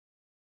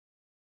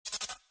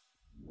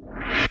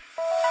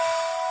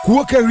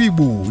Kuwa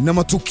karibu na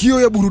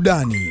matukio ya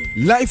burudani,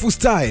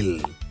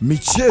 lifestyle,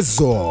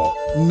 michezo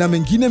na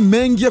mengine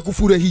mengi ya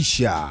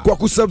kufurahisha kwa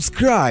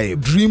kusubscribe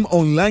Dream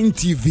Online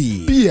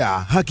TV. Pia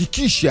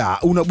hakikisha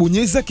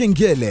unabonyeza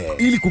kengele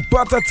ili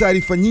kupata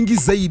taarifa nyingi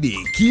zaidi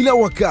kila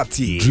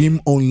wakati. Dream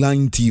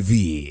Online TV,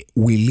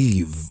 we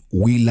live,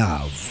 we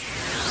love.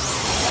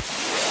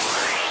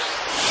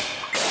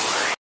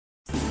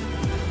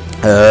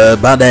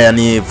 Baada ya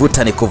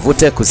nivuta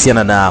nikuvute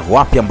kuhusiana na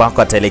wapi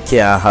ambako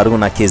ataelekea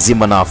Haruna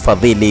Kezima na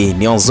Fadhili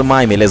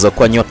Niyonzima, imeelezwa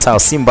kwa nyota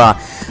Simba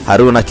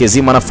Haruna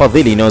Kezima na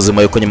Fadhili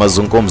Niyonzima yuko kwenye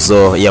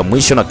mazungumzo ya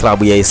mwisho na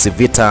klabu ya AS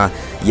Vita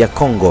ya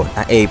Kongo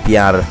na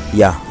APR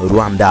ya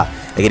Rwanda.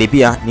 Lakini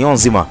pia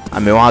Niyonzima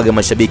amewaaga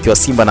mashabiki wa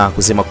Simba na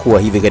kusema kuwa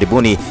hivi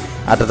karibuni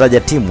atataja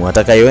timu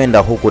atakayoenda,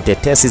 huku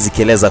tetesi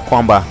zikieleza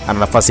kwamba ana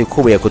nafasi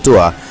kubwa ya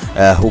kutua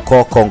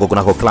huko Kongo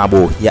kunako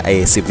klabu ya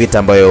AS Vita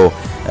ambayo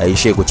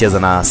ishie kucheza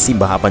na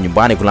Simba hapa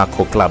nyumbani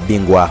kunako klabu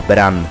bingwa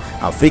barani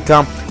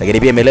Afrika. Lakini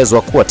pia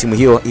imeelezwa kuwa timu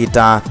hiyo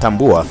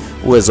itatambua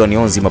uwezo wa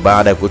Niyonzima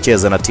baada ya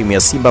kucheza na timu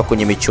ya Simba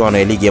kwenye michuano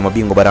ya ligi ya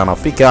mabingwa barani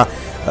Afrika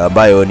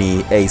ambayo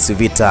ni AS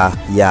Vita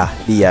ya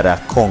DR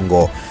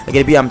Congo.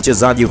 Lakini pia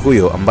mchezaji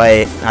huyo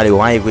ambaye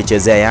aliwahi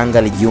kuchezea Yanga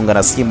alijiunga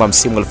na Simba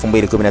msimu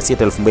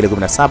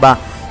 2016-2017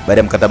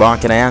 baada ya mkataba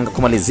wake na Yanga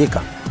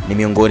kumalizika. Ni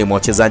miongoni mwa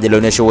wachezaji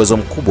alionyesha uwezo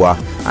mkubwa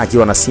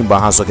akiwa na Simba,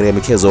 hasa katika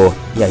michezo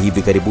ya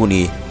hivi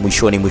karibuni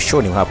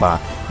mwishoni hapa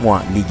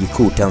mwa ligi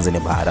kuu Tanzania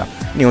bara.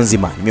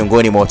 Niyonzima ni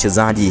miongoni mwa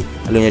wachezaji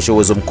alionyesha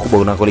uwezo mkubwa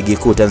kunako ligi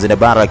kuu Tanzania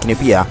bara, lakini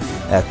pia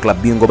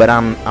klabu bingwa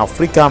barani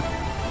Afrika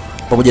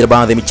pamoja na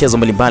baadhi ya michezo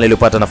mbalimbali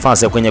iliyopata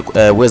nafasi ya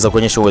kuweza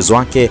kuonyesha uwezo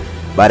wake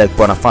baada ya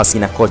kupewa nafasi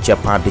na kocha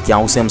Patrick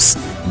Ausems,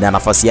 na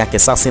nafasi yake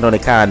sasa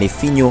inaonekana ni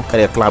finyu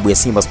katika klabu ya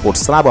Simba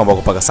Sports Club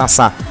ambako mpaka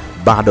sasa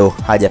bado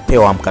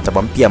hajapewa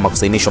mkataba mpya ama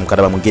kusainishwa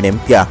mkataba mwingine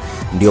mpya,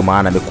 ndio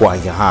maana amekuwa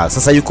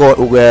sasa yuko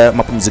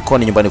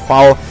mapumzikoni nyumbani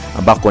kwao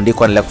ambako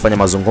ndiko anaendelea kufanya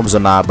mazungumzo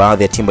na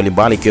baadhi ya timu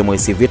mbalimbali ikiwemo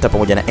AS Vita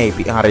pamoja na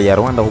APR ya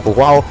Rwanda huko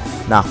kwao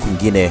na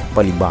kwingine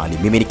mbalimbali.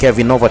 Mimi ni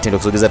Kevin Nova, tendo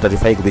kusogeza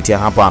taarifa hii kupitia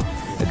hapa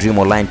Dream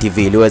Online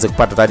TV. Ili uweze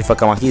kupata taarifa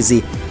kama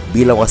hizi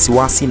bila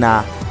wasiwasi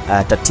na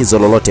tatizo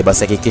lolote, basi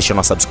hakikisha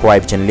una subscribe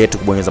channel yetu,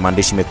 kubonyeza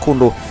maandishi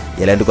mekundu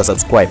yaliyoandikwa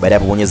subscribe. Baada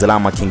ya kubonyeza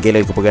alama kengele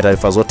ili kupokea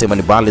taarifa zote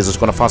mbalimbali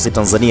zinazochukua nafasi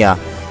Tanzania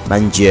na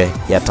nje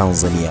ya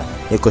Tanzania.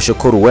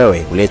 Nikushukuru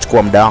wewe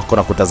uliyechukua muda wako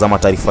na kutazama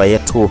taarifa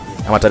yetu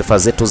ama taarifa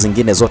zetu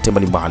zingine zote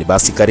mbalimbali.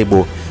 Basi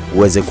karibu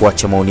uweze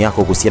kuacha maoni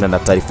yako kuhusiana na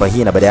taarifa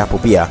hii, na baada ya hapo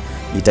pia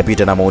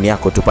nitapita na maoni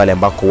yako tu pale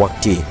ambako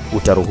wakati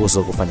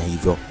utaruhusu kufanya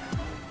hivyo.